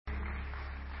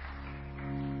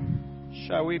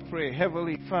Shall we pray?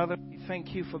 Heavenly Father, we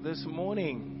thank you for this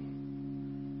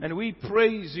morning. And we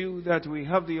praise you that we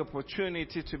have the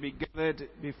opportunity to be gathered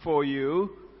before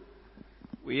you.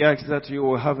 We ask that you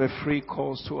will have a free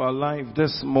course to our life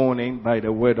this morning by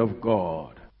the word of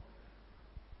God.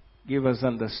 Give us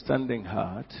understanding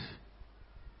heart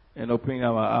and open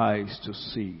our eyes to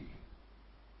see.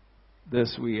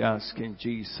 This we ask in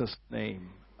Jesus' name.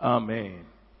 Amen.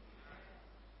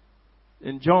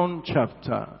 In John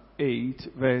chapter 8,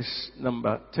 verse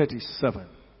number 37,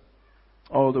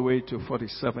 all the way to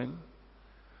 47,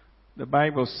 the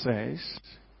Bible says,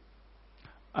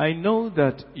 I know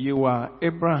that you are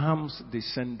Abraham's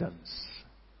descendants,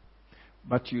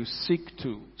 but you seek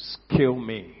to kill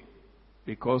me,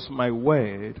 because my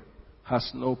word has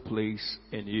no place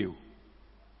in you.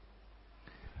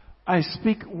 I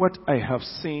speak what I have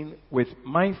seen with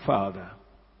my father,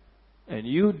 and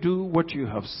you do what you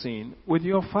have seen with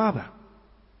your father.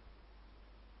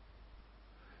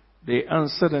 They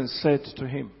answered and said to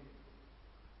him,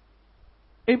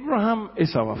 Abraham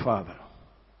is our father.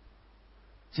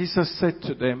 Jesus said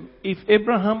to them, if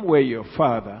Abraham were your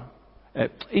father,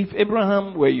 if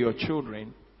Abraham were your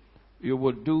children, you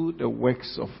would do the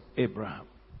works of Abraham.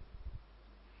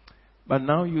 But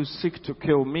now you seek to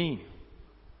kill me,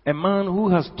 a man who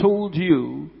has told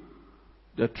you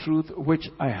the truth which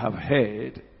I have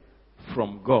heard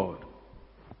from God.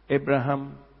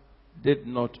 Abraham did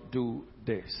not do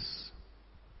this.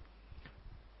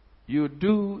 You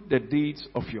do the deeds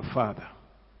of your father.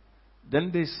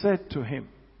 Then they said to him,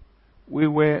 we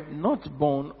were not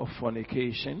born of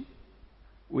fornication.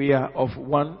 We are of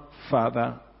one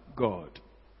Father, God.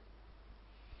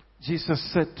 Jesus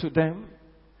said to them,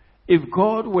 if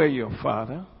God were your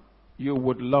father, you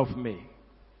would love me.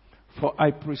 For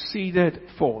I proceeded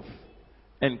forth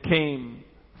and came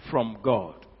from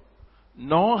God.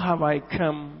 Nor have I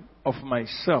come of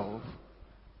myself,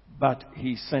 but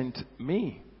he sent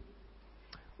me.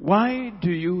 Why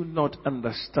do you not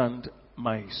understand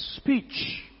my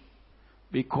speech?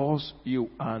 Because you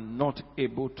are not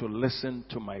able to listen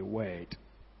to my word.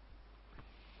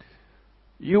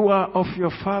 You are of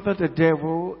your father the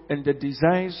devil, and the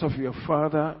desires of your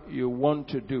father you want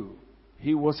to do.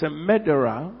 He was a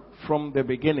murderer from the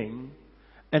beginning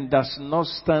and does not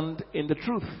stand in the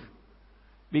truth,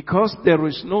 because there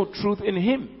is no truth in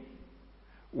him.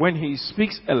 When he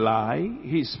speaks a lie,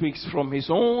 he speaks from his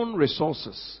own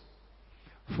resources,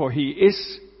 for he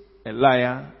is a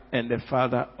liar and the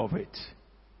father of it.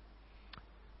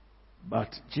 But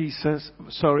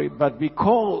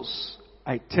because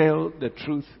I tell the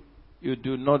truth, you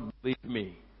do not believe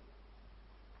me.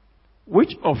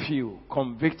 Which of you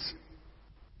convicts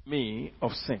me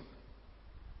of sin?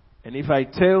 And if I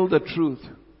tell the truth,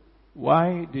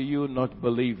 why do you not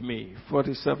believe me?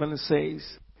 47 says,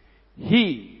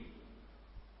 he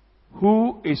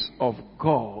who is of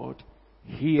God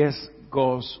hears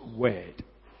God's word.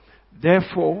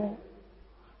 Therefore,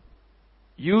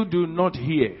 you do not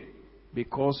hear,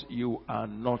 because you are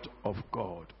not of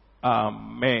God.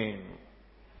 Amen.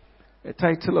 The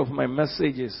title of my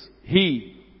message is,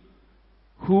 he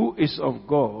who is of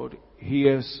God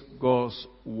hears God's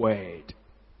word.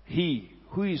 He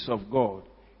who is of God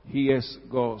hears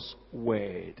God's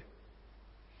word.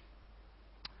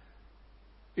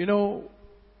 You know,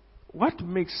 what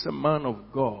makes a man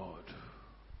of God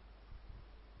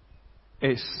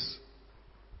is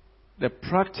the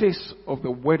practice of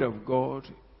the word of God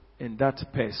in that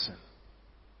person.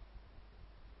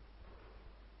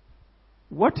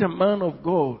 What a man of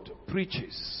God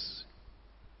preaches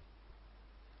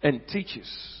and teaches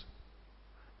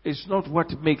is not what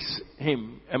makes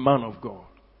him a man of God,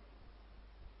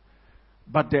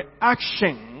 but the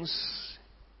actions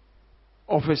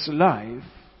of his life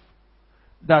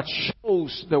that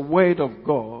shows the word of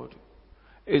God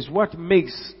is what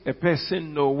makes a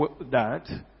person know that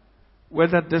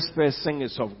whether this person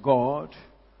is of God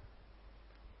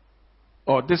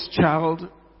or this child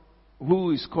who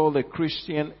is called a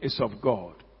Christian is of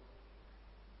God.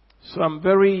 So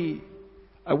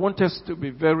I want us to be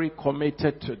very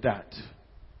committed to that,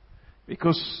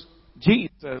 because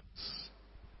Jesus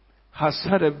has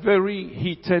had a very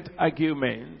heated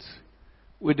argument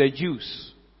with the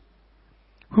Jews,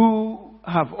 who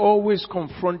have always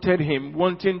confronted him,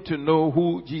 wanting to know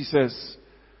who Jesus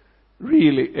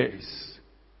really is.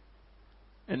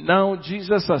 And now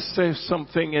Jesus has said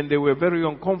something, and they were very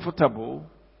uncomfortable,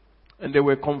 and they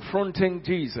were confronting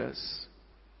Jesus.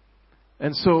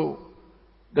 And so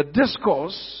the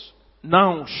discourse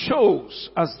now shows,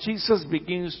 as Jesus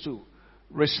begins to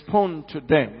respond to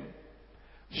them,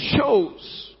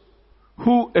 shows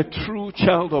who a true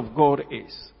child of God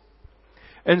is.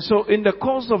 And so in the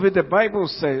course of it, the Bible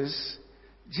says,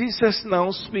 Jesus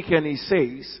now speaks and he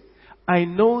says, I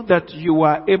know that you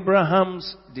are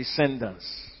Abraham's descendants.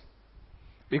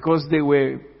 Because they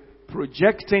were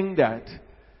projecting that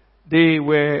they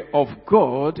were of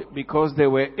God because they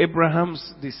were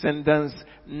Abraham's descendants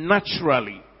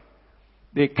naturally.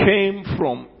 They came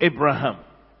from Abraham.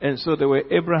 And so they were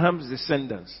Abraham's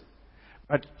descendants.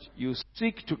 But you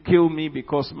seek to kill me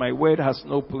because my word has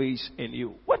no place in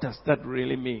you. What does that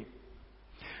really mean?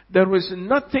 There is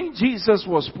nothing. Jesus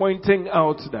was pointing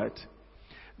out that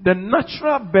the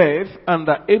natural birth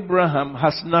under Abraham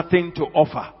has nothing to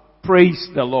offer. Praise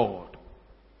the Lord.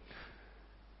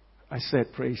 I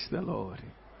said praise the Lord.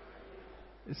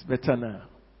 It's better now.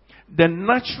 The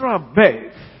natural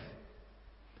birth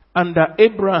under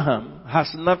Abraham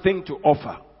has nothing to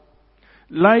offer.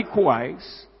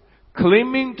 Likewise,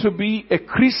 claiming to be a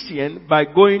Christian by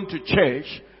going to church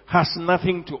has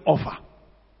nothing to offer.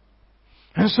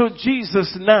 And so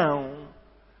Jesus now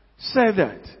said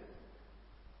that,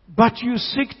 but you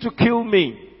seek to kill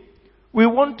me. We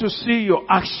want to see your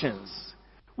actions.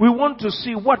 We want to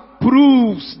see what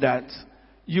proves that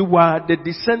you are the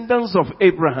descendants of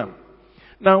Abraham.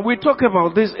 Now we talk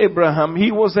about this Abraham.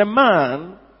 He was a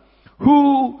man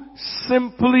who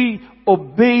simply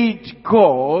obeyed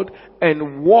God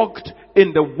and walked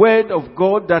in the word of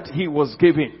God that he was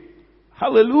given.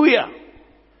 Hallelujah.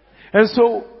 And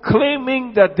so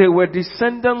claiming that they were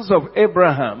descendants of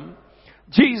Abraham,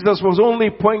 Jesus was only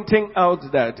pointing out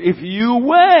that if you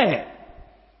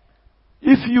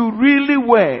really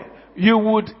were, you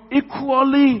would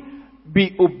equally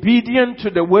be obedient to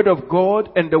the word of God,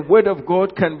 and the word of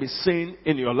God can be seen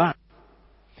in your life.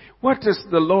 What is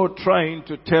the Lord trying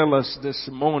to tell us this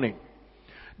morning?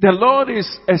 The Lord is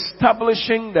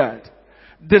establishing that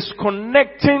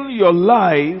disconnecting your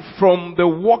life from the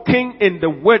walking in the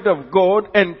word of God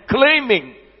and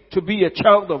claiming to be a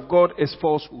child of God is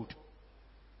falsehood.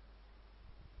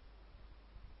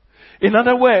 In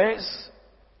other words,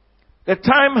 the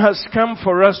time has come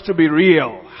for us to be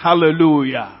real.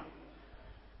 Hallelujah.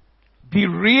 Be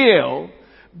real.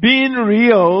 Being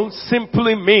real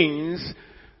simply means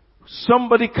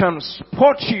somebody can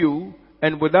spot you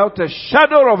and without a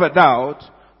shadow of a doubt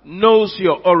knows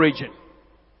your origin.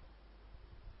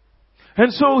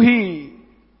 And so he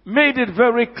made it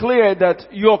very clear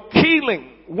that your killing,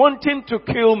 wanting to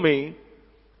kill me,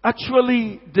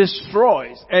 actually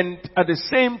destroys and at the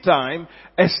same time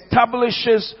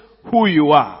establishes who you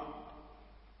are.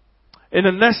 In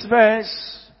the next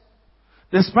verse,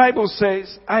 this Bible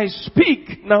says, I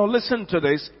speak, now listen to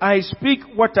this, I speak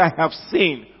what I have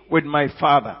seen with my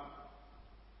Father.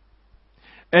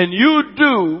 And you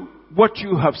do what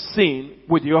you have seen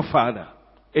with your father.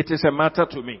 It is a matter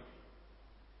to me.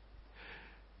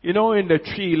 You know, in the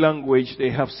tree language, they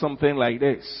have something like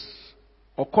this.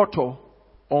 Okoto,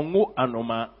 ongu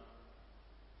anoma.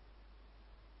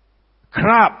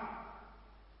 Crab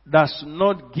does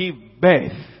not give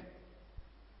birth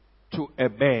to a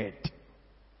bird.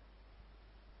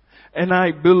 And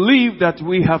I believe that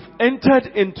we have entered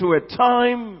into a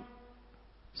time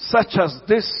such as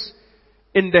this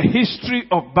in the history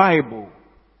of Bible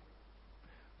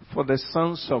for the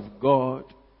sons of God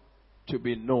to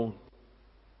be known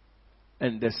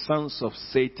and the sons of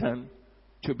Satan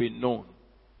to be known.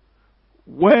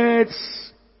 Words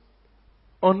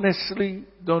honestly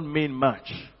don't mean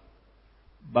much,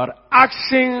 but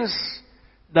actions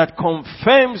that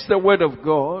confirms the word of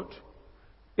God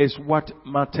is what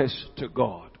matters to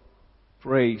God.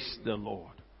 Praise the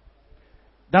Lord.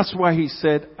 That's why he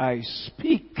said, I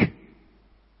speak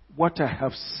what I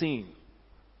have seen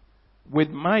with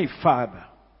my Father,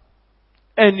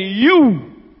 and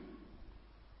you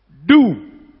do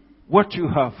what you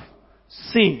have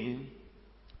seen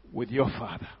with your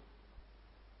Father.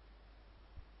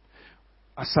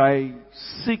 As I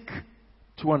seek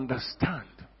to understand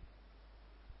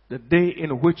the day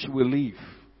in which we live,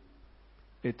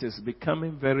 it is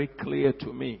becoming very clear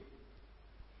to me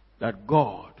that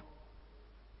God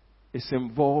is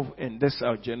involved in this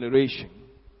our generation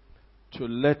to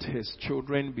let his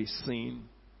children be seen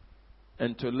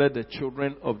and to let the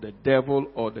children of the devil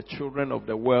or the children of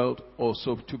the world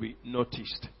also to be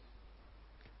noticed.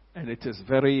 And it is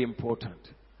very important.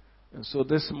 And so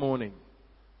this morning,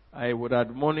 I would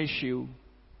admonish you,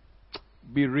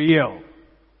 be real.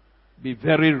 Be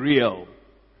very real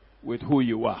with who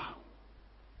you are.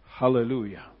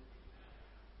 Hallelujah.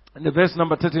 And the verse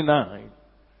number 39,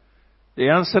 they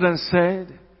answered and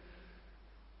said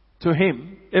to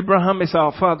him, Abraham is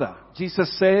our father.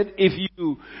 Jesus said, if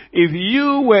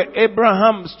you were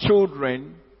Abraham's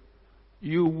children,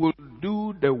 you will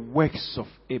do the works of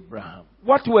Abraham.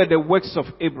 What were the works of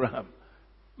Abraham?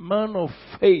 Man of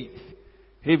faith.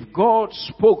 If God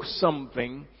spoke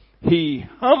something, he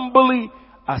humbly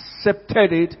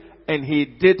accepted it and he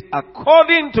did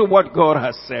according to what God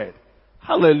has said.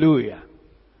 Hallelujah.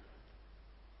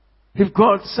 If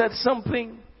God said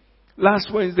something,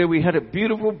 last Wednesday we had a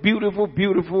beautiful, beautiful,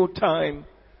 beautiful time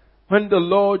when the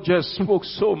Lord just spoke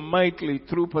so mightily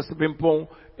through Pastor Bimpong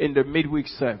in the midweek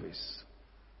service.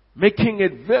 Making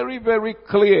it very, very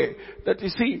clear that you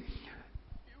see,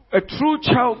 a true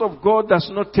child of God does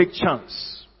not take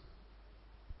chance.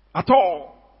 At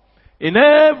all. In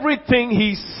everything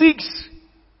he seeks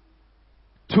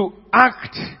to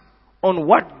act on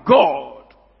what God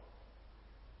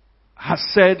has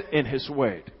said in his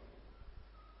word.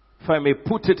 If I may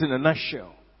put it in a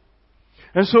nutshell.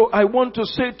 And so I want to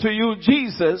say to you,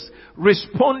 Jesus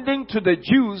responding to the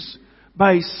Jews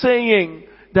by saying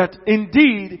that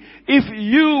indeed, if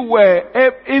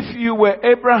you were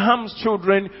Abraham's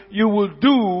children, you will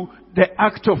do the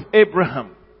act of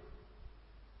Abraham.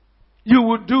 You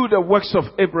will do the works of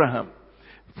Abraham.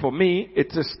 For me, it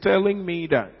is telling me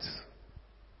that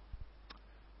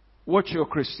watch your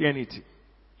Christianity.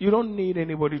 You don't need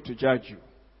anybody to judge you.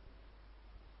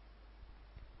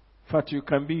 In fact, you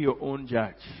can be your own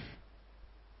judge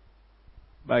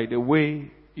by the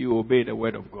way you obey the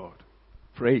word of God.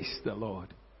 Praise the Lord.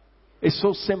 It's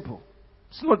so simple.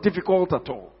 It's not difficult at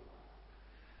all.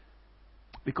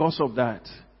 Because of that,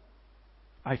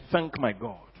 I thank my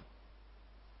God.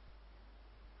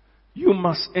 You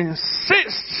must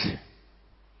insist.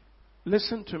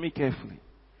 Listen to me carefully.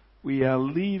 We are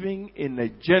living in a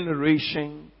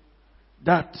generation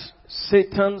that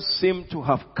Satan seems to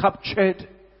have captured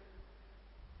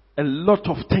a lot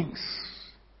of things.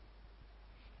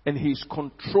 And he's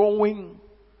controlling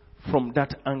from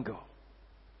that angle.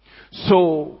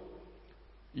 So,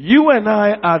 you and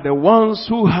I are the ones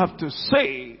who have to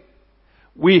say,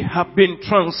 we have been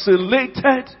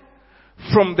translated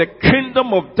from the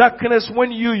kingdom of darkness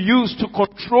when you used to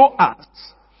control us.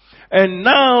 And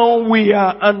now we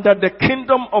are under the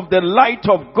kingdom of the light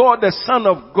of God, the Son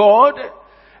of God.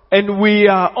 And we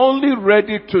are only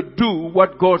ready to do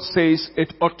what God says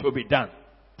it ought to be done.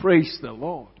 Praise the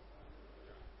Lord.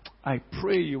 I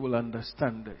pray you will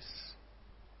understand this.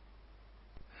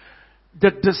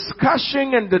 The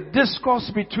discussion and the discourse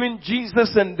between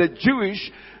Jesus and the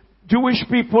Jewish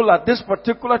people at this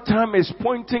particular time is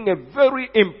pointing a very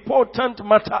important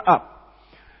matter up.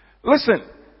 Listen,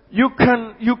 you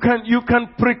can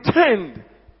pretend,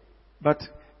 but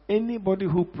anybody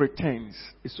who pretends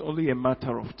is only a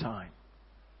matter of time.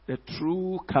 The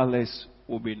true colors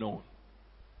will be known.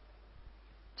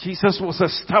 Jesus was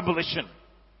establishing.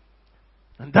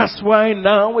 And that's why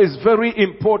now it's very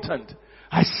important.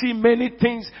 I see many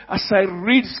things as I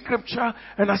read scripture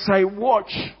and as I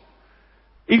watch.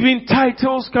 Even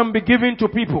titles can be given to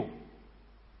people.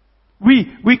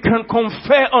 We can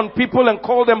confer on people and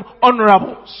call them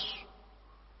honorables.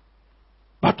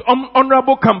 But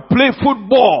honorable can play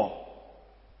football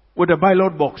with a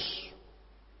ballot box.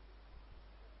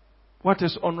 What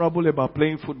is honorable about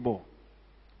playing football?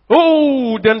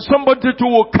 Oh, then somebody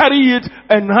will carry it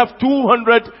and have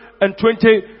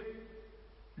 220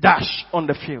 dash on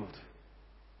the field.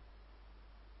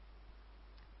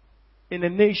 In a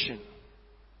nation,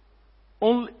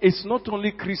 it's not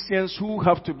only Christians who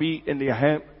have to be in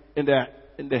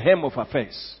the hem of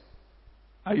affairs.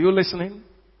 Are you listening?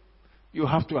 You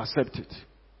have to accept it.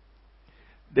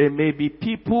 There may be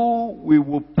people we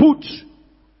will put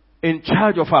in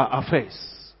charge of our affairs.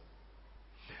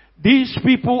 These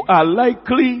people are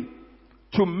likely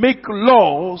to make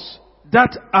laws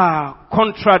that are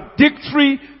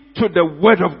contradictory to the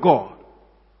word of God.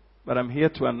 But I'm here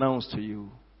to announce to you,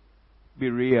 be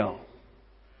real.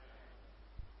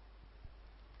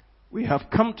 We have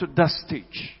come to that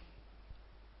stage.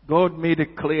 God made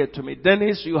it clear to me.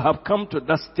 Dennis, you have come to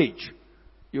that stage.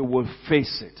 You will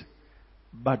face it.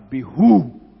 But be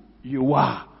who you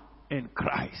are in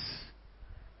Christ.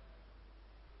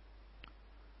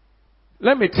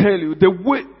 Let me tell you,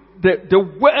 the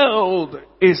world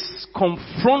is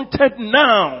confronted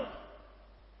now.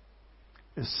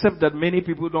 Except that many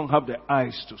people don't have the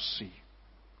eyes to see.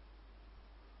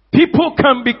 People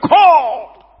can be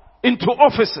called into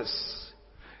offices.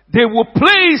 They will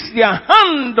place their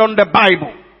hand on the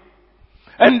Bible.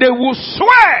 And they will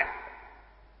swear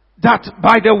that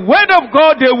by the word of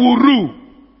God they will rule.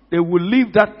 They will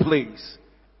leave that place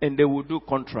and they will do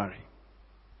contrary.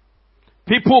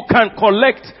 People can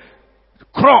collect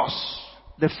cross,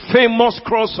 the famous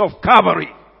cross of Calvary,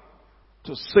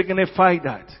 to signify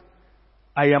that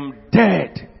I am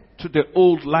dead to the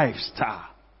old lifestyle.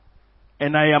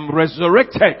 And I am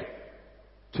resurrected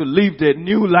to live the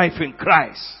new life in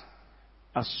Christ.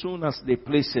 As soon as they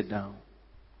place it down,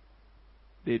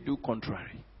 they do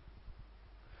contrary.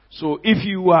 So if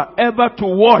you are ever to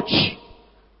watch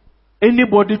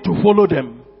anybody to follow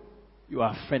them, you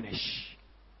are finished.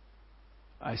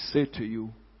 I say to you,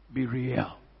 be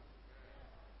real.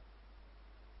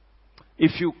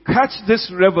 If you catch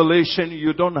this revelation,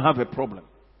 you don't have a problem.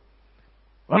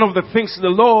 One of the things the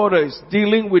Lord is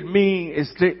dealing with me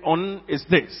is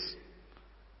this.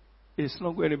 It's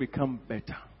not going to become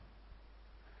better.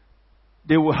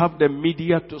 They will have the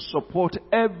media to support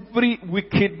every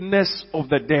wickedness of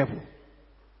the devil.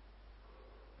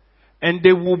 And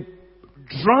they will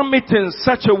drum it in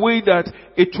such a way that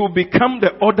it will become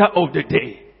the order of the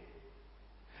day.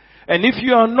 And if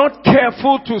you are not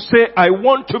careful to say, I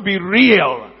want to be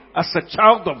real as a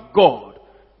child of God,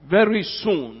 very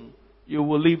soon you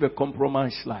will live a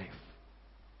compromised life.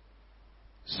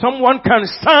 Someone can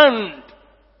stand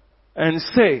and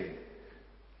say,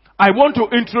 I want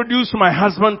to introduce my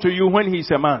husband to you when he's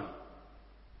a man.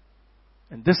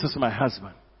 And this is my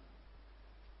husband.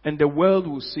 And the world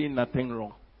will see nothing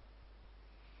wrong.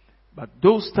 But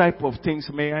those type of things,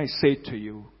 may I say to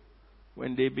you,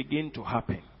 when they begin to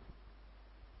happen,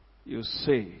 you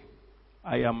say,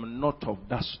 I am not of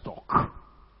that stock.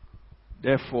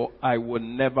 Therefore, I will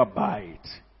never buy it.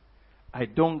 I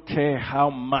don't care how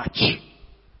much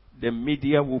the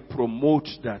media will promote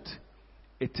that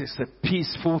it is a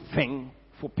peaceful thing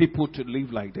for people to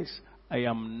live like this. I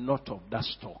am not of that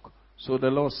stock. So the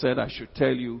Lord said I should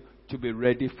tell you to be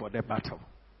ready for the battle.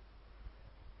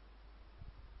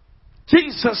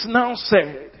 Jesus now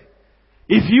said,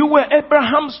 if you were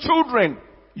Abraham's children,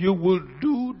 you will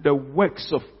do the works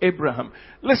of Abraham.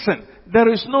 Listen, there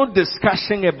is no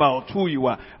discussion about who you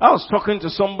are. I was talking to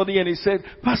somebody and he said,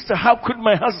 Pastor, how could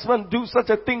my husband do such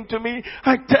a thing to me?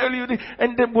 I tell you,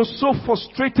 and they were so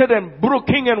frustrated and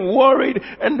broken and worried.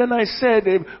 And then I said,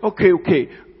 okay.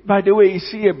 By the way, is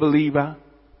he a believer?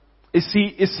 Is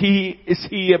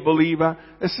he a believer?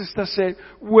 The sister said,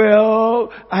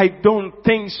 well, I don't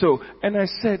think so. And I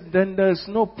said, then there's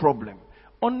no problem.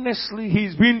 Honestly,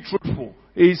 he's being truthful.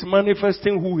 He's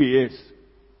manifesting who he is.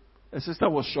 The sister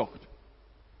was shocked.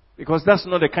 Because that's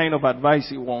not the kind of advice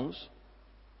he wants.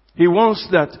 He wants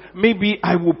that maybe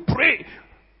I will pray.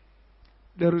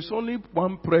 There is only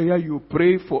one prayer you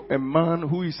pray for a man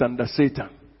who is under Satan.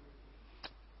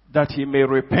 That he may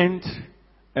repent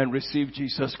and receive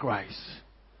Jesus Christ.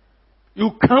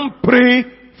 You can't pray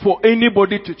for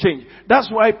anybody to change.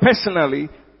 That's why personally,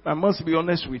 I must be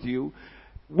honest with you,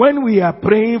 when we are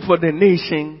praying for the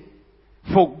nation,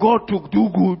 for God to do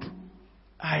good,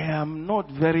 I am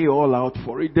not very all out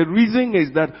for it. The reason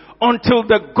is that until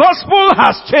the gospel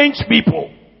has changed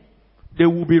people, they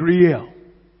will be real.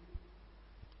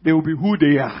 They will be who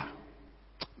they are.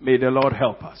 May the Lord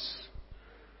help us.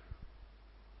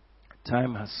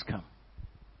 Time has come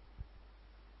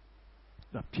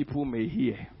that people may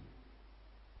hear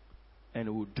and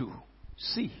will do.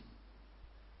 See.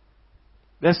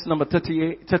 Verse number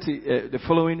 38, the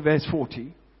following verse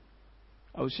 40.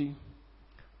 I'll see.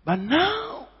 But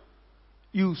now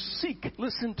you seek,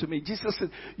 listen to me. Jesus said,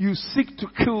 you seek to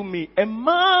kill me, a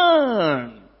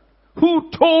man who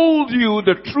told you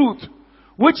the truth,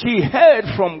 which he heard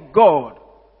from God.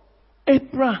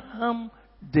 Abraham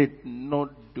did not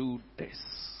do this.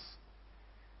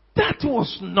 That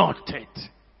was not it.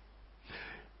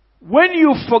 When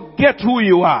you forget who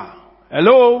you are,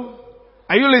 hello?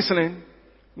 Are you listening?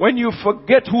 When you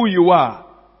forget who you are,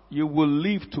 you will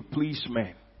live to please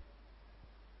men.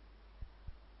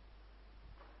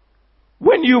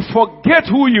 When you forget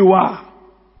who you are,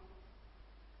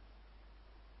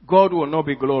 God will not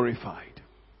be glorified.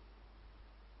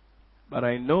 But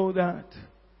I know that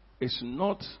it's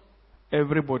not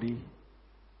everybody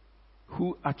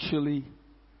who actually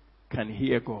can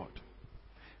hear God.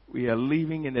 We are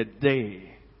living in a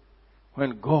day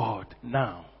when God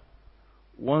now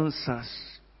wants us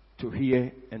to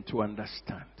hear and to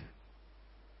understand.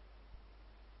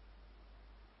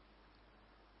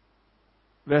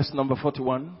 Verse number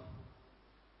 41.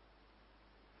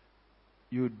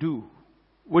 You do.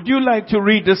 Would you like to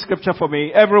read this scripture for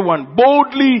me? Everyone,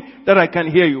 boldly, that I can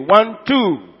hear you. 1,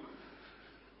 2.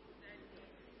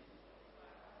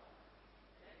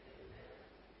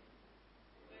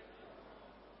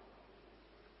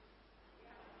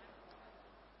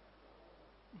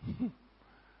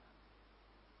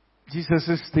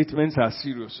 Jesus' statements are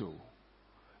serious. So,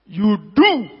 you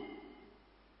do.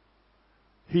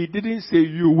 He didn't say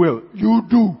you will. You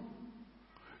do.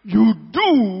 You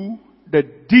do the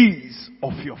deeds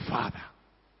of your father.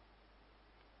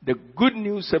 The good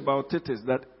news about it is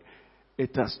that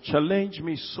it has challenged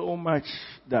me so much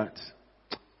that,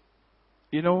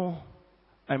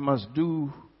 I must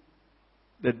do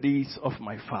the deeds of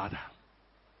my father.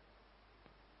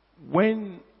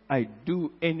 When I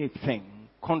do anything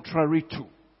contrary to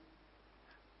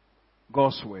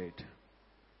God's word,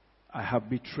 I have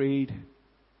betrayed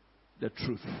the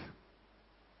truth.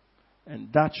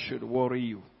 And that should worry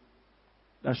you.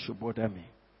 That should bother me.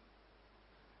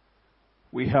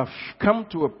 We have come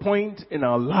to a point in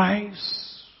our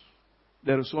lives,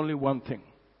 there is only one thing.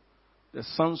 The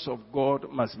sons of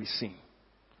God must be seen,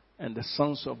 and the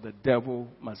sons of the devil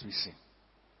must be seen.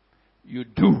 You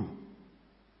do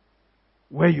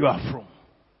where you are from.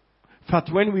 In fact,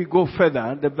 when we go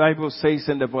further, the Bible says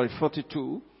in the verse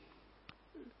 42,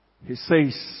 he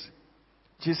says,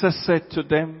 Jesus said to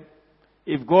them,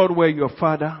 if God were your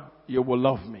father, you will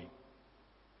love me.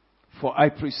 For I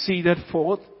proceeded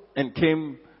forth and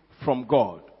came from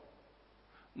God.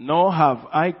 Nor have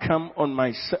I come of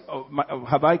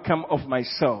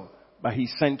myself, but he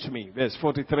sent me. Verse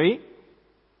 43.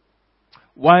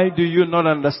 Why do you not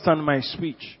understand my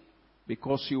speech?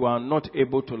 Because you are not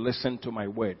able to listen to my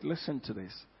word. Listen to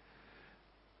this.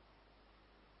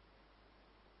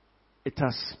 It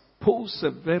has posed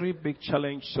a very big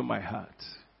challenge to my heart.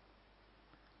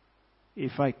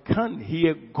 If I can't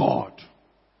hear God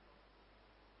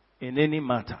in any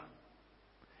matter,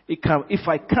 if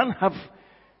I can't have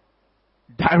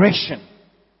direction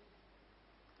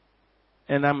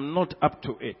and I'm not up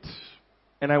to it,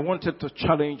 and I wanted to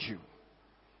challenge you.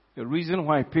 The reason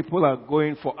why people are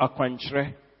going for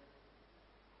akwanchre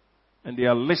and they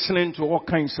are listening to all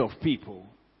kinds of people,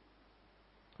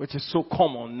 which is so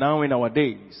common now in our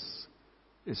days,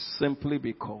 is simply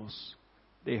because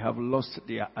they have lost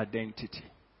their identity.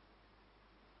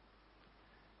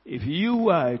 If you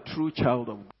are a true child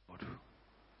of God,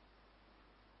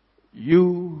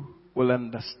 you will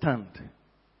understand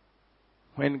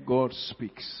when God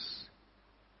speaks.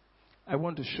 I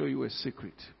want to show you a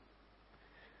secret.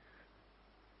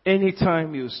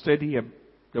 Anytime you study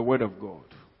the Word of God,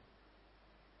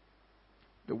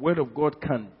 the Word of God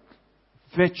can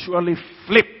virtually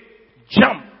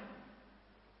jump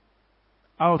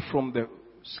out from the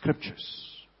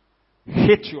Scriptures,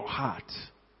 hit your heart.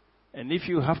 And if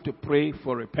you have to pray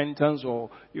for repentance, or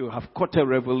you have caught a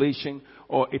revelation,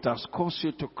 or it has caused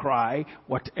you to cry,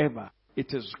 whatever,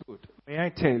 it is good. May I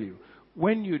tell you,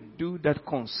 when you do that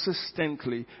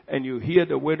consistently and you hear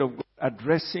the Word of God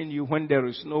addressing you when there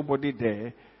is nobody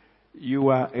there, you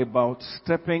are about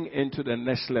stepping into the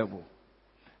next level.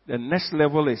 The next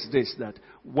level is this, that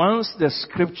once the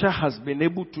Scripture has been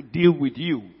able to deal with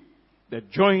you, the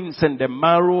joints and the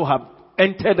marrow have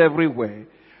entered everywhere.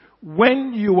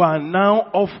 When you are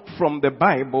now off from the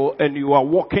Bible and you are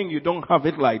walking, you don't have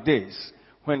it like this.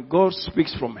 When God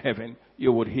speaks from heaven,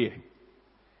 you would hear.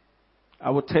 I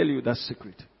will tell you that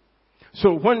secret.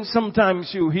 So when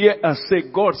sometimes you hear us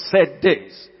say, God said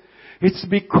this, it's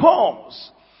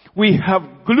because we have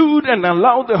glued and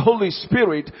allowed the Holy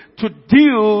Spirit to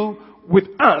deal with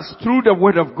us through the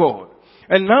Word of God.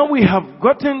 And now we have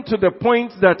gotten to the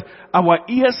point that our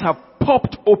ears have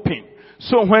popped open.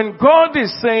 So when God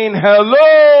is saying,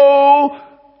 hello,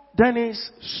 then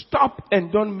it's stop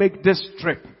and don't make this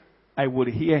trip. I will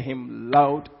hear him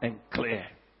loud and clear.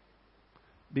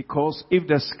 Because if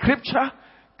the Scripture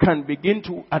can begin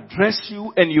to address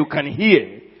you and you can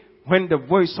hear, when the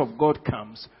voice of God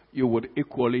comes, you would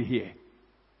equally hear.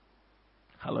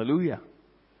 Hallelujah.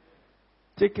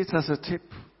 Take it as a tip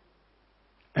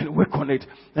and work on it.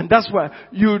 And that's why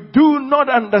you do not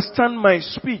understand my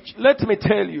speech. Let me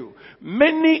tell you,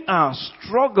 many are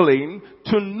struggling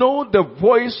to know the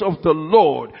voice of the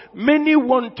Lord. Many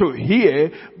want to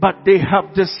hear, but they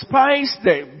have despised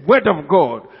the Word of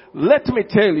God. Let me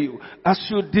tell you, as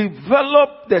you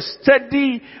develop the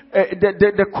study,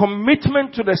 the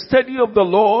commitment to the study of the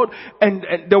Lord and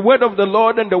the Word of the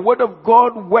Lord, and the Word of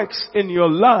God works in your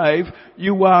life,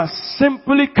 you are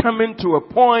simply coming to a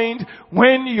point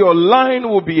when your line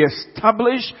will be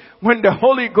established, when the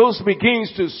Holy Ghost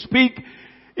begins to speak.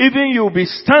 Even you'll be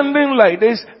standing like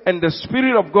this and the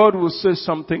Spirit of God will say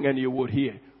something and you will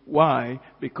hear. Why?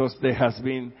 Because there has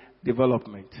been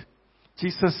development.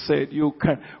 Jesus said,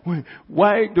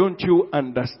 why don't you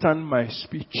understand my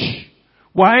speech?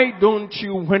 Why don't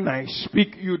you, when I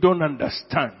speak, you don't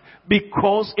understand?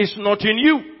 Because it's not in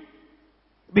you.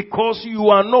 Because you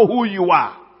are not who you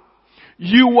are.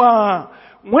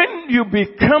 When you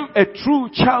become a true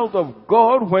child of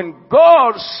God, when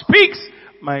God speaks,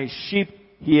 my sheep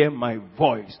hear my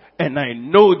voice, and I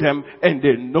know them and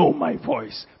they know my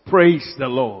voice. Praise the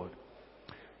Lord.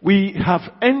 We have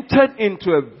entered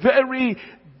into a very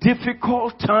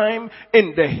difficult time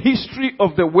in the history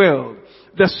of the world.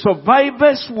 The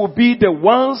survivors will be the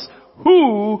ones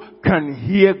who can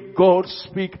hear God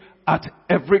speak at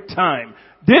every time.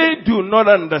 They do not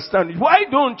understand. Why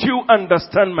don't you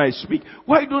understand my speak?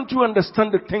 Why don't you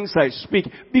understand the things I speak?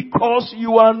 Because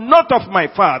you are not of my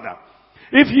Father.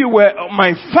 If you were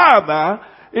my Father,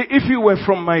 if you were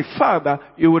from my Father,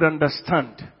 you would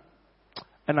understand.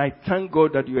 And I thank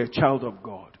God that you're a child of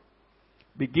God.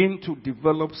 Begin to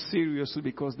develop seriously,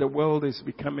 because the world is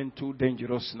becoming too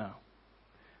dangerous now.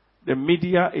 The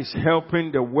media is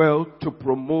helping the world to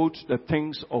promote the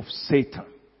things of Satan.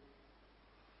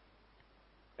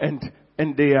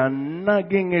 And they are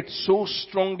nagging it so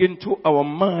strong into our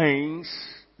minds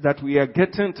that we are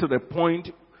getting to the point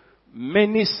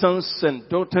many sons and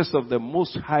daughters of the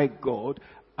Most High God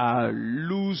are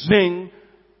losing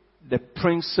the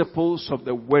principles of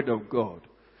the Word of God.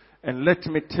 And let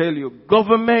me tell you,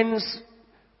 governments,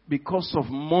 because of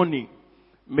money,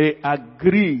 may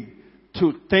agree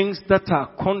to things that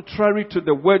are contrary to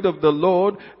the Word of the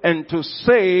Lord, and to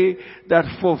say that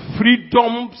for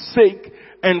freedom's sake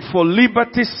and for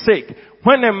liberty's sake,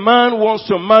 when a man wants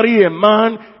to marry a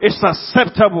man, it's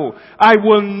acceptable. I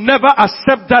will never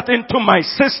accept that into my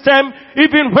system,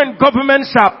 even when government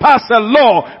shall pass a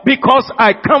law, because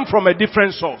I come from a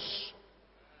different source.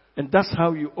 And that's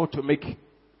how you ought to make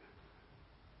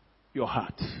your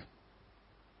heart.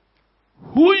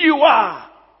 Who you are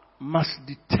must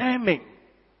determine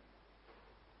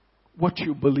what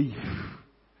you believe,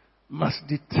 must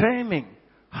determine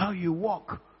how you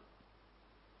walk.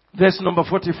 Verse number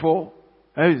 44.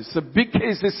 It's a big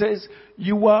case. It says,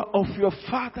 you are of your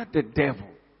father the devil,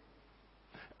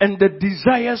 and the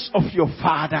desires of your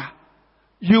father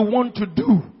you want to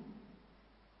do.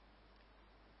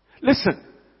 Listen,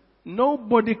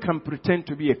 nobody can pretend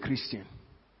to be a Christian.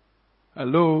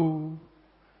 Hello?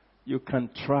 You can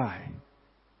try,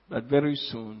 but very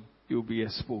soon you'll be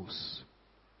exposed.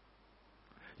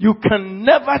 You can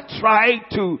never try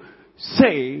to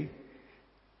say,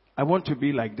 I want to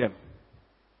be like them.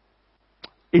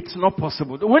 It's not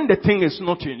possible. When the thing is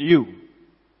not in you,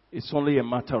 it's only a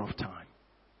matter of time.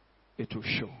 It will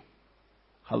show.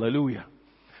 Hallelujah.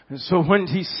 And so when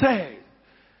he said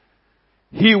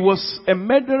he was a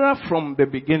murderer from the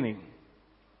beginning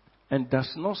and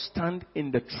does not stand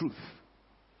in the truth,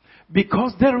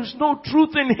 because there is no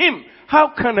truth in him,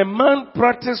 how can a man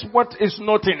practice what is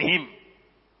not in him?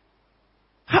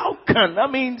 How can,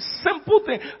 simple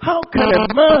thing. How can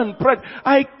a man practice?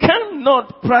 I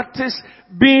cannot practice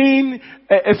being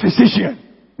a physician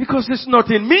because it's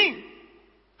not in me.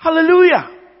 Hallelujah.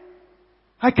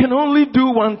 I can only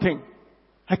do one thing.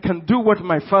 I can do what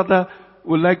my Father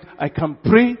would like. I can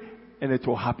pray and it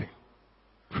will happen.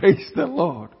 Praise the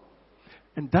Lord.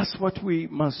 And that's what we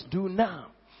must do now.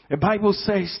 The Bible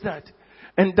says that.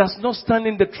 And does not stand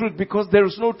in the truth, because there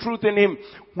is no truth in him.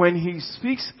 When he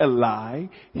speaks a lie,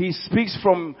 he speaks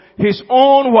from his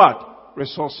own what?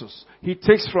 Resources. He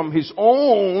takes from his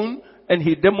own and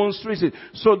he demonstrates it.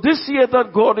 So this year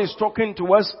that God is talking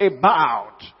to us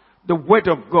about the Word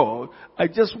of God, I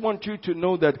just want you to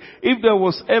know that if there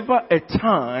was ever a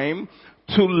time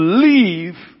to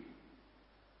live,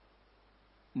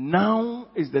 now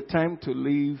is the time to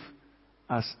live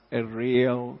as a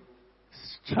real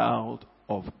child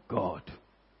of God.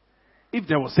 If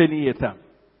there was any other,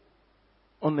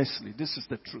 honestly, this is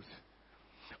the truth.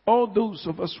 All those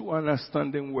of us who are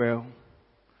understanding well,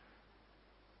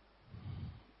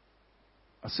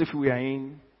 as if we are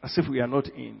in, as if we are not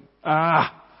in.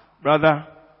 Brother,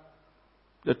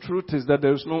 the truth is that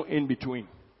there is no in between.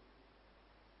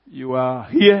 You are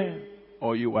here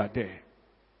or you are there.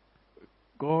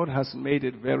 God has made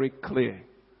it very clear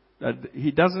that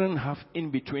He doesn't have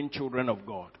in between children of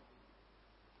God.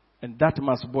 And that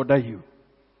must bother you.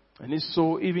 And it's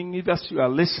so, even if as you are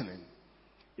listening,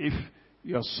 if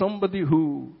you are somebody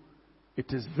who,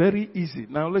 it is very easy.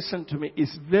 Now listen to me.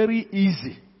 It's very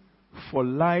easy for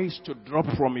lies to drop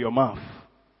from your mouth.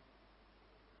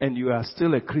 And you are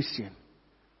still a Christian.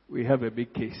 We have a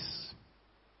big case.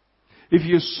 If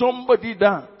you're somebody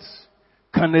that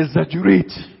can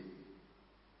exaggerate,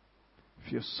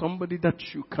 if you're somebody that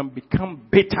you can become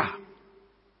bitter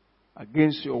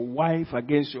against your wife,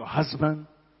 against your husband,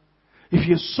 if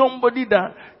you're somebody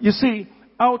that, you see,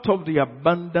 out of the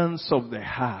abundance of the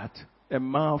heart, the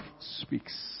mouth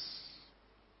speaks.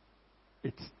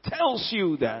 It tells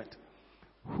you that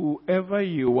whoever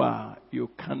you are, you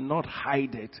cannot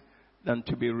hide it than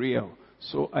to be real.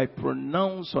 So I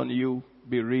pronounce on you,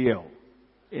 be real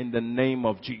in the name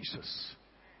of Jesus.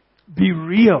 Be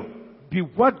real. Be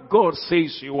what God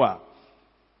says you are.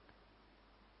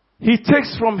 He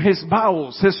takes from his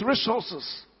bowels, his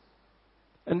resources,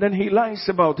 and then he lies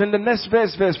about. In the next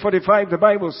verse, verse 45, the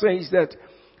Bible says that,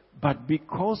 but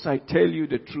because I tell you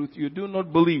the truth, you do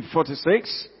not believe.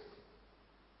 46,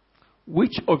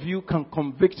 which of you can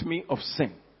convict me of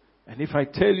sin? And if I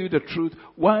tell you the truth,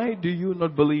 why do you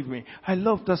not believe me? I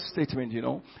love that statement,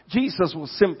 Jesus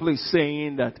was simply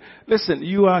saying that, listen,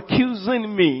 you are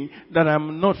accusing me that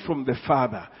I'm not from the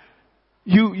Father.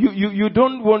 You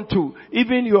don't want to,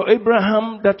 even your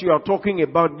Abraham that you are talking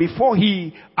about, before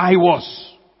I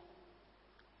was.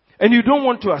 And you don't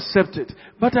want to accept it.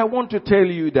 But I want to tell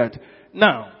you that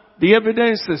now, the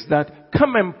evidence is that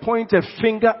come and point a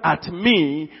finger at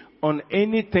me on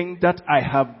anything that I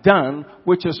have done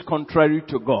which is contrary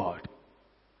to God.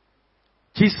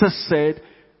 Jesus said,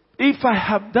 if I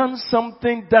have done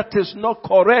something that is not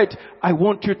correct, I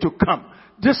want you to come.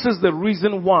 This is the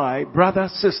reason why, brother,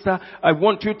 sister, I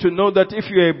want you to know that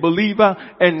if you're a believer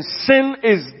and sin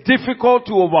is difficult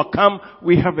to overcome,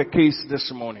 we have a case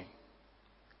this morning.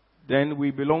 Then we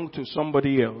belong to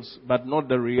somebody else, but not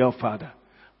the real Father.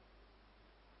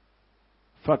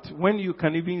 But when you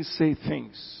can even say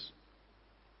things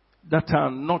that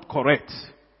are not correct,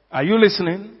 are you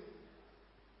listening?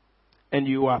 And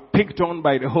you are picked on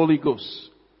by the Holy Ghost,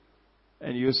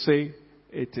 and you say,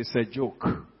 it is a joke.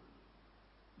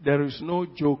 There is no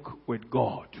joke with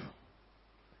God.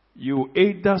 You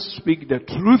either speak the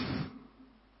truth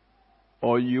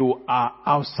or you are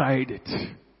outside it.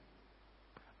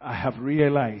 I have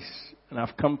realized, and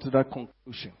I've come to that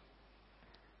conclusion,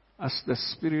 as the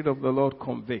Spirit of the Lord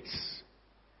convicts,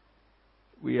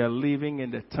 we are living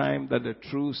in the time that the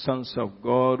true sons of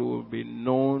God will be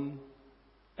known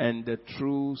and the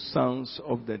true sons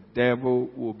of the devil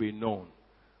will be known.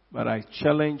 But I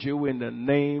challenge you in the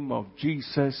name of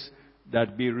Jesus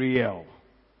that be real.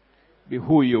 Be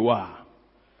who you are.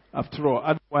 After all,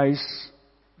 otherwise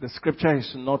the scripture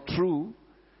is not true.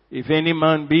 If any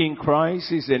man be in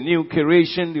Christ, is a new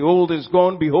creation. The old is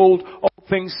gone. Behold, all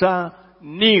things are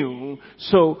new.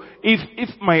 So if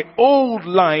my old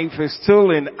life is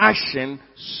still in action,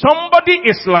 somebody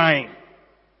is lying.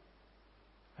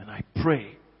 And I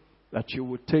pray that you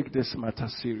would take this matter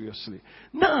seriously.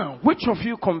 Now, which of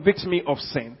you convicts me of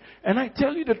sin? And I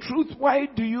tell you the truth, why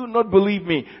do you not believe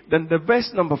me? Then the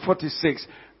verse number 46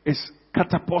 is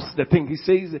catapults the thing. He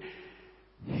says,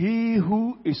 he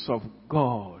who is of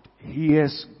God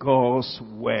hears God's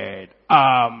word.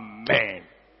 Amen.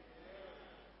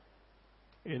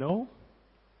 You know,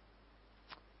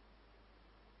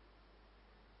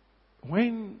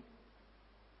 when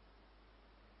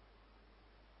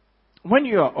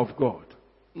you are of God,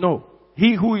 no,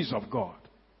 he who is of God,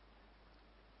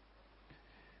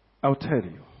 I'll tell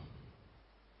you,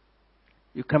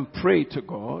 you can pray to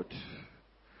God,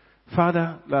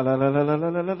 Father,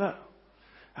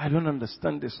 I don't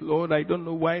understand this, Lord, I don't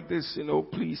know why this,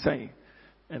 please,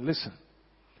 and listen,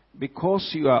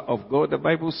 because you are of God, the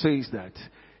Bible says that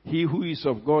he who is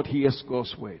of God hears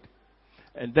God's word.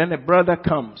 And then a brother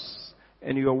comes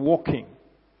and you are walking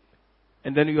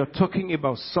and then you are talking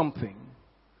about something.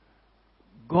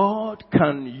 God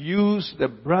can use the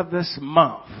brother's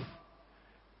mouth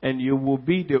and you will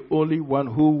be the only one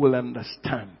who will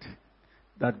understand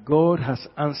that God has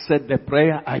answered the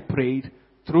prayer I prayed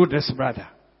through this brother.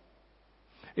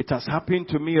 It has happened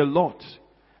to me a lot.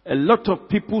 A lot of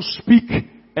people speak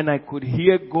and I could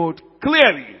hear God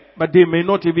clearly, but they may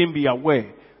not even be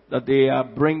aware that they are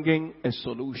bringing a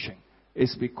solution.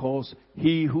 It's because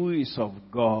he who is of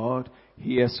God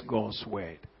hears God's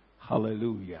word.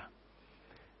 Hallelujah.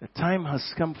 The time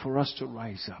has come for us to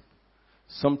rise up.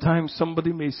 Sometimes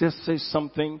somebody may just say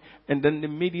something and then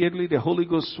immediately the Holy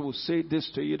Ghost will say this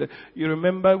to you. You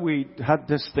remember we had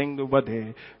this thing over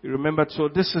there. You remember, so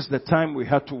this is the time we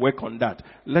had to work on that.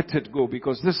 Let it go,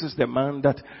 because this is the man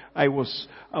that I was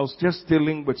just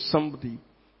dealing with somebody.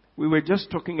 We were just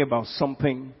talking about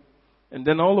something and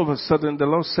then all of a sudden the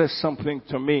Lord says something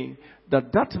to me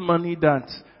that money that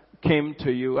came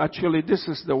to you, actually this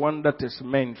is the one that is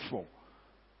meant for.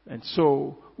 And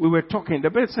so we were talking, the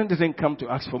person didn't come to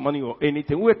ask for money or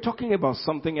anything. We were talking about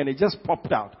something and it just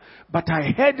popped out. But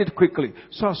I heard it quickly.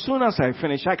 So as soon as I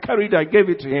finished, I gave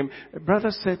it to him. A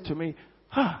brother said to me,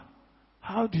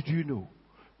 how did you know?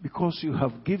 Because you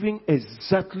have given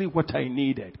exactly what I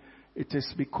needed. It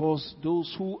is because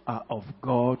those who are of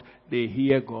God, they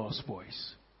hear God's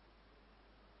voice.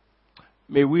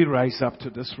 May we rise up to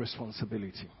this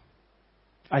responsibility.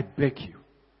 I beg you.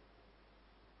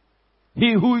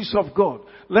 He who is of God.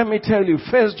 Let me tell you,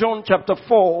 1 John chapter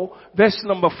 4, verse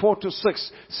number 4 to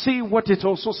 6. See what it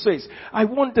also says. I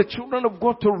want the children of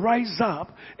God to rise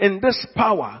up in this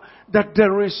power that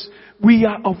we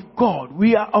are of God.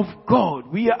 We are of God.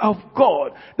 We are of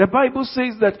God. The Bible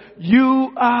says that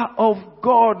you are of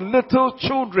God, little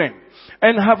children,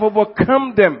 and have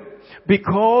overcome them,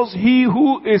 because he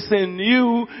who is in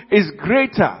you is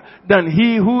greater than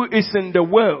he who is in the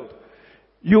world.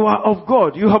 You are of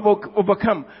God. You have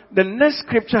overcome. The next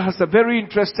scripture has a very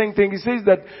interesting thing. It says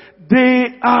that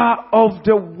they are of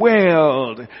the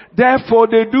world. Therefore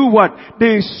they do what?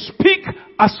 They speak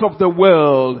as of the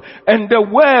world, and the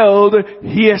world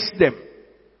hears them.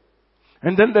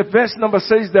 And then the verse number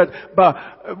says that, but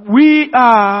we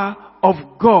are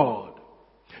of God.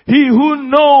 He who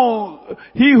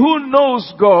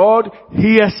knows God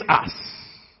hears us.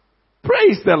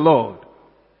 Praise the Lord.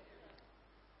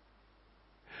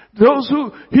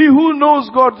 He who knows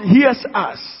God hears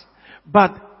us.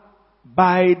 But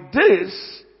by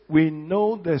this we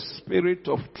know the spirit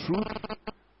of truth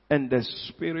and the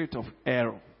spirit of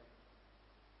error.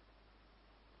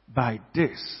 By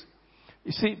this.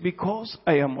 You see, because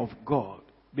I am of God,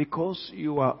 because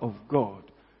you are of God,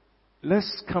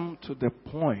 let's come to the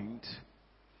point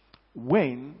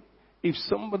when, if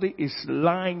somebody is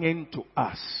lying to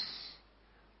us,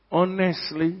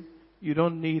 honestly, you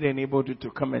don't need anybody to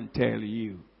come and tell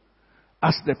you.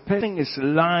 As the person is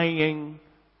lying,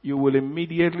 you will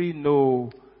immediately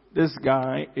know this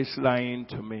guy is lying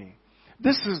to me.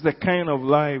 This is the kind of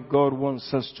life God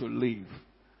wants us to live.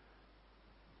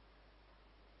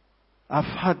 I've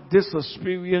had this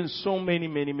experience so many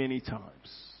times.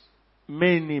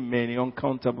 Many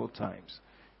uncountable times.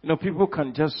 You know, people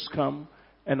can just come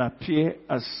and appear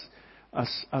as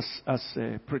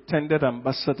pretended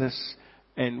ambassadors,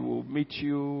 and will meet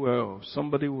you.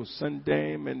 Somebody will send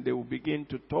them, and they will begin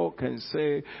to talk and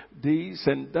say this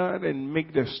and that and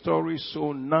make the story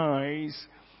so nice,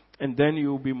 and then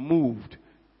you'll be moved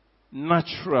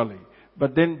naturally.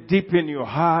 But then deep in your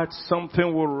heart,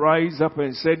 something will rise up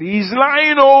and say, he's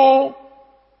lying, oh!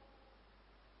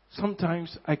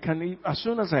 Sometimes as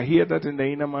soon as I hear that in the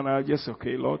inner man, I'll just,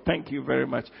 okay, Lord, thank you very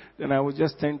much. Then I will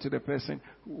just turn to the person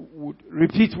who would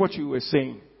repeat what you were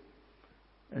saying.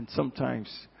 And sometimes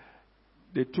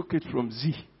they took it from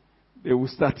Z. They will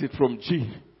start it from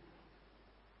G.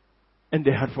 And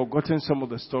they had forgotten some of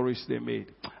the stories they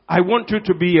made. I want you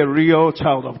to be a real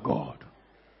child of God.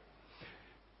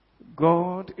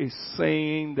 God is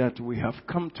saying that we have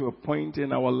come to a point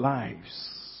in our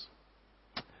lives.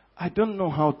 I don't know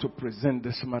how to present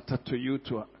this matter to you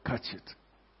to catch it.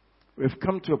 We've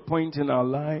come to a point in our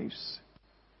lives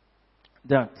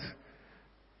that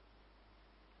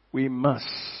we must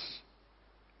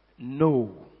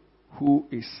know who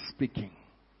is speaking.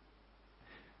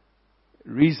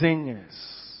 Reason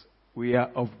is, we are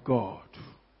of God.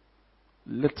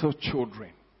 Little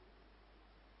children,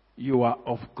 you are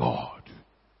of God.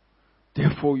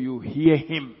 Therefore you hear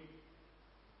Him.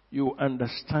 You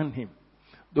understand Him.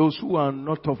 Those who are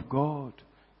not of God,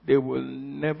 they will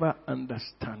never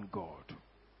understand God.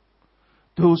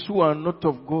 Those who are not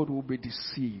of God will be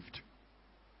deceived.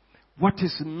 What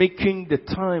is making the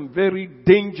time very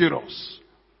dangerous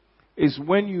is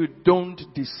when you don't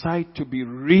decide to be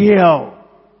real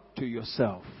to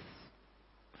yourself.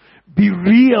 Be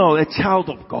real, a child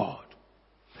of God.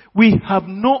 We have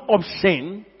no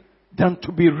option than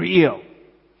to be real.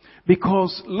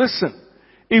 Because listen,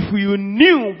 if you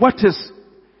knew what is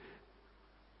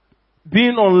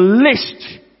being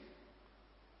unleashed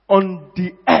on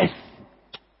the earth,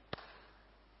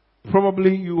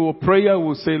 probably your prayer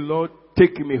will say, Lord,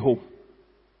 take me home.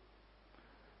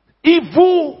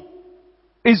 Evil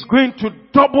is going to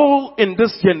double in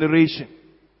this generation.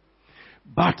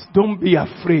 But don't be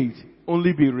afraid.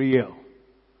 Only be real.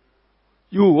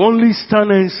 You only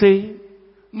stand and say,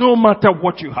 no matter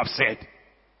what you have said,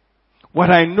 what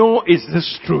I know is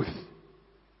this truth.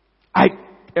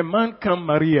 A man can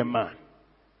marry a man.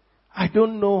 I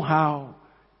don't know how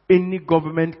any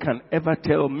government can ever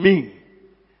tell me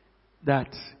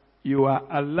that you are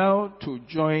allowed to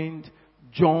join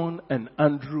John and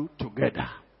Andrew together.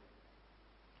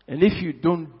 And if you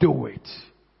don't do it,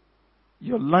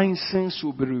 your license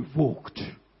will be revoked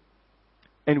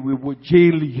and we will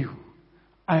jail you.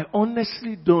 I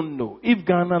honestly don't know. If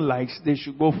Ghana likes, they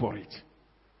should go for it.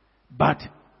 But,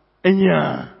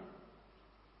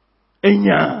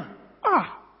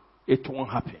 it won't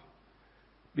happen.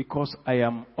 Because I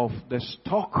am of the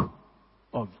stock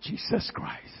of Jesus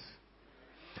Christ.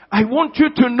 I want you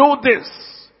to know this.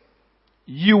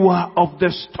 You are of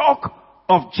the stock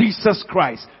of Jesus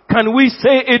Christ. Can we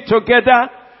say it together?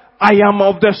 I am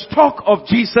of the stock of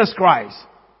Jesus Christ.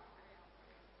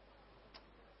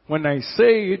 When I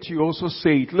say it, you also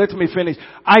say it. Let me finish.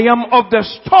 I am of the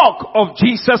stock of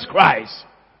Jesus Christ.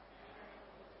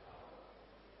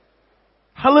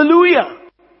 Hallelujah.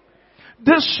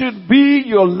 This should be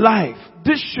your life.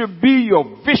 This should be your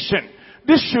vision.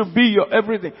 This should be your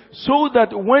everything. So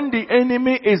that when the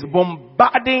enemy is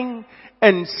bombarding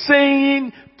and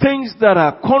saying things that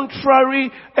are contrary,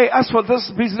 hey, as for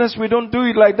this business, we don't do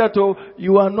it like that. Oh,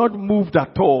 you are not moved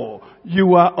at all.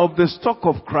 You are of the stock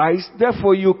of Christ,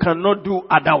 therefore you cannot do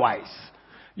otherwise.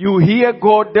 You hear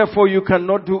God, therefore you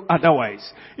cannot do otherwise.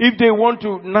 If they want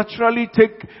to naturally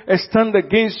take a stand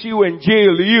against you and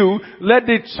jail you, let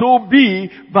it so be,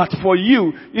 but for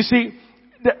you. You see,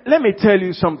 let me tell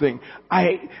you something.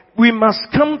 We must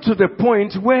come to the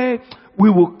point where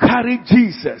we will carry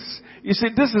Jesus. You see,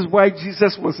 this is why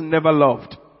Jesus was never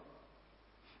loved.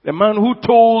 The man who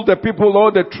told the people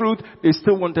all the truth, they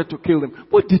still wanted to kill him.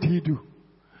 What did he do?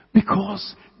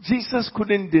 Because Jesus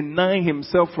couldn't deny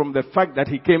himself from the fact that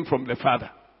he came from the Father.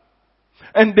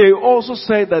 And they also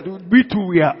said that we too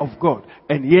we are of God.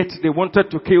 And yet they wanted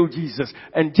to kill Jesus.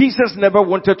 And Jesus never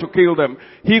wanted to kill them.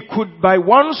 He could, by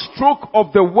one stroke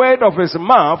of the word of his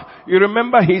mouth, you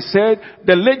remember he said,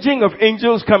 the legion of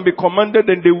angels can be commanded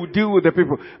and they will deal with the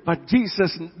people. But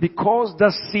Jesus, because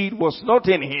that seed was not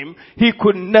in him, he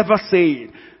could never say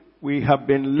it. We have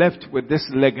been left with this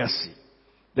legacy.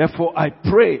 Therefore I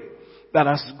pray that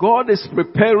as God is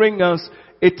preparing us,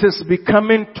 it is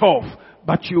becoming tough.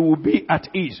 But you will be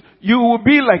at ease. You will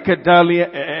be like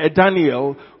a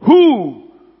Daniel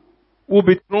who will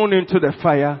be thrown into the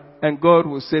fire, and God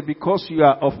will say, because you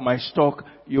are of my stock,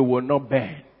 you will not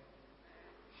burn.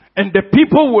 And the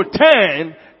people will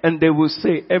turn and they will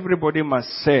say, everybody must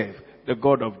serve the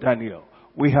God of Daniel.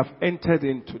 We have entered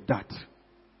into that.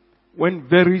 When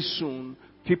very soon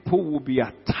people will be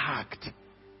attacked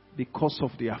because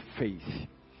of their faith.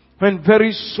 When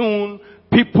very soon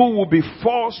people will be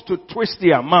forced to twist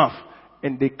their mouth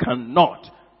and they cannot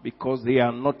because they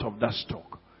are not of that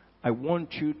stock. I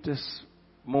want you this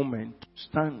moment to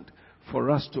stand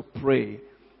for us to pray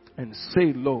and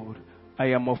say, Lord, I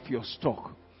am of your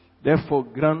stock. Therefore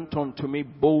grant unto me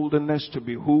boldness to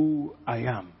be who I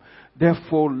am.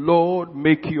 Therefore, Lord,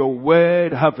 make your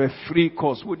word have a free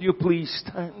course. Would you please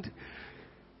stand?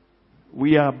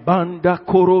 We are Banda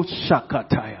Koro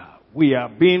Shakataya. We are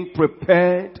being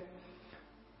prepared.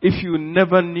 If you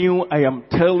never knew, I am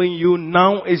telling you,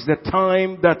 now is the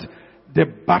time that the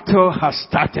battle has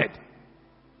started.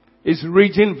 It's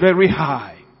raging very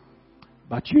high.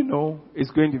 But you know,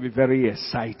 it's going to be very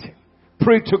exciting.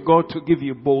 Pray to God to give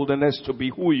you boldness to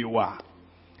be who you are.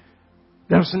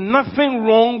 There's nothing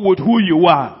wrong with who you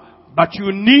are, but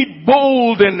you need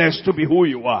boldness to be who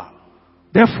you are.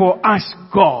 Therefore, ask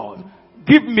God,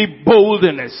 give me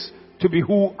boldness to be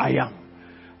who I am.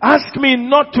 Ask me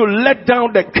not to let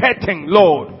down the curtain,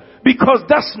 Lord, because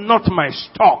that's not my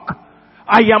stock.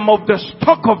 I am of the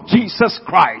stock of Jesus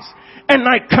Christ, and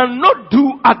I cannot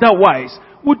do otherwise.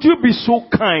 Would you be so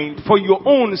kind for your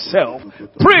own self?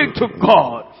 Pray to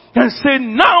God and say,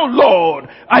 now Lord,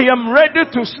 I am ready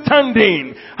to stand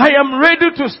in. I am ready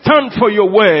to stand for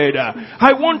your word.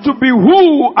 I want to be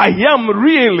who I am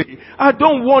really. I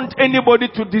don't want anybody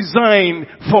to design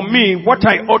for me what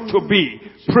I ought to be.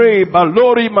 Pray,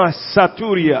 Balori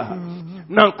Masaturia.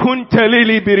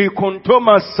 Nankuntelili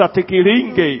birikontoma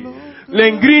satikiringe.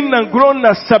 Lengrin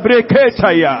nangrona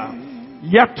sabreketaya.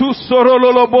 Yatu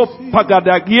sorololobo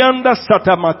pagadagianda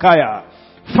satamakaya.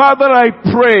 Father, I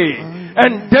pray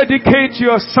and dedicate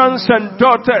your sons and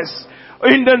daughters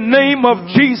in the name of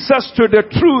Jesus to the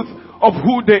truth of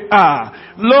who they are.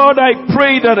 Lord, I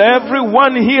pray that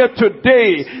everyone here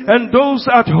today and those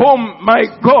at home, my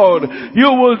God, you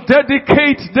will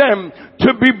dedicate them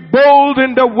to be bold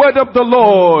in the word of the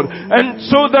Lord, and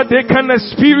so that they can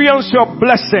experience your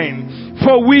blessing.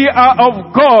 For we are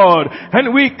of God, and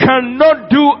we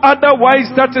cannot do otherwise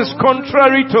that is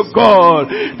contrary to God.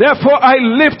 Therefore I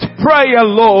lift prayer,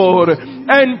 Lord,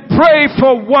 and pray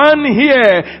for one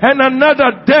here and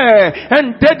another there,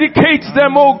 and dedicate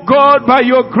them, O God, by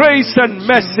your grace and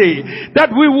mercy,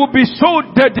 that we will be so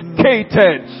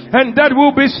dedicated, and that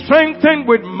we'll be strengthened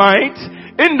with might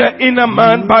in the inner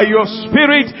man by your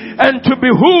spirit, and to be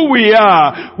who we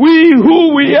are.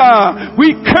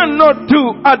 We cannot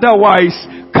do otherwise.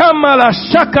 Kamala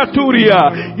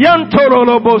Shakaturia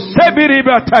Yantorolobo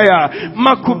Sebiribataya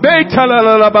Makubeta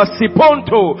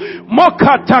Lalabasiponto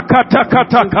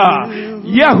Mokatakatakataka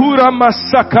Yahura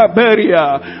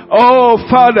Masakaberia. Oh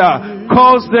Father,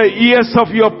 cause the ears of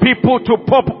your people to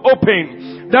pop open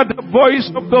that the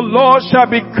voice of the Lord shall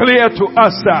be clear to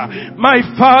us. My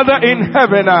Father in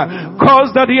heaven,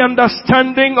 cause that the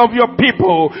understanding of your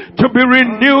people to be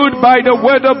renewed by the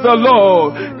word of the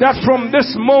Lord, that from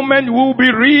this moment we'll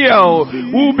be real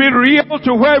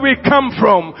to where we come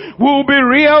from, we'll be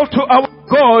real to our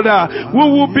God, we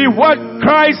will be what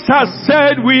Christ has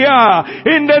said we are.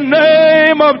 In the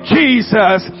name of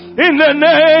Jesus. In the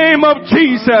name of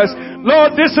Jesus.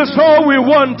 Lord, this is all we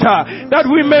want, that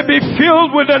we may be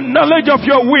filled with the knowledge of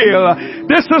your will.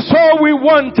 This is all we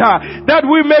want, that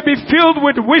we may be filled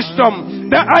with wisdom,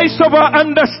 the eyes of our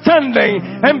understanding,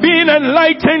 and being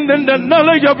enlightened in the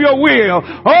knowledge of your will.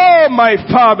 Oh, my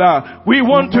Father, we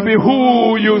want to be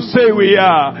who you say we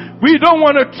are. We don't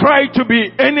want to try to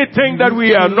be anything that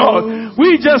we are not.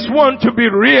 We just want to be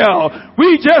real.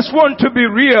 We just want to be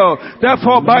real.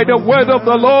 Therefore, by the word of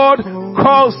the Lord,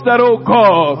 cause that, oh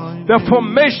God, the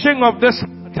formation of this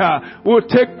matter will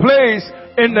take place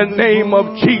in the name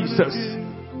of Jesus.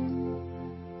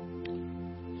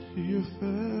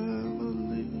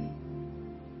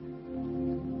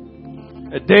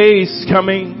 A day is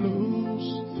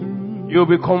coming, you'll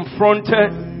be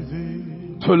confronted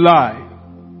to lie.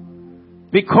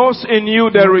 Because in you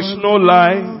there is no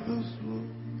lie,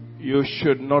 you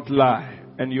should not lie,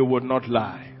 and you would not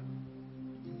lie.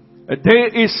 A day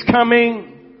is coming,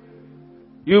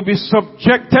 you'll be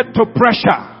subjected to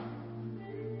pressure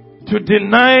to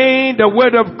deny the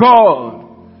word of God.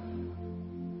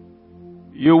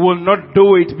 You will not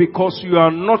do it because you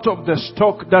are not of the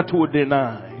stock that will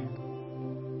deny.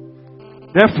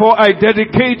 Therefore, I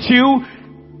dedicate you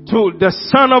to the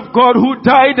Son of God who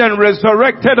died and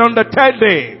resurrected on the third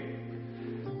day,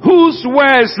 whose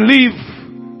words live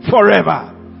forever.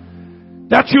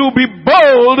 That you will be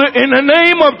bold in the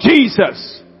name of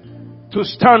Jesus to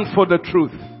stand for the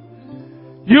truth.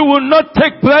 You will not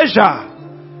take pleasure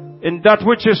in that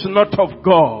which is not of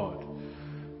God.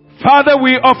 Father,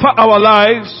 we offer our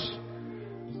lives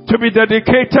to be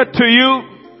dedicated to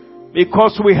you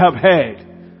because we have heard.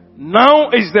 Now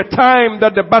is the time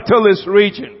that the battle is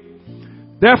raging.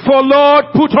 Therefore, Lord,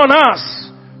 put on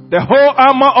us the whole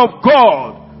armor of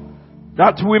God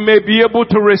that we may be able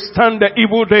to withstand the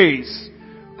evil days.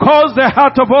 Cause the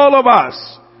heart of all of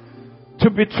us to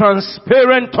be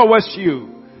transparent towards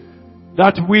you,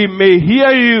 that we may hear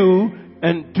you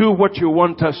and do what you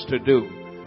want us to do.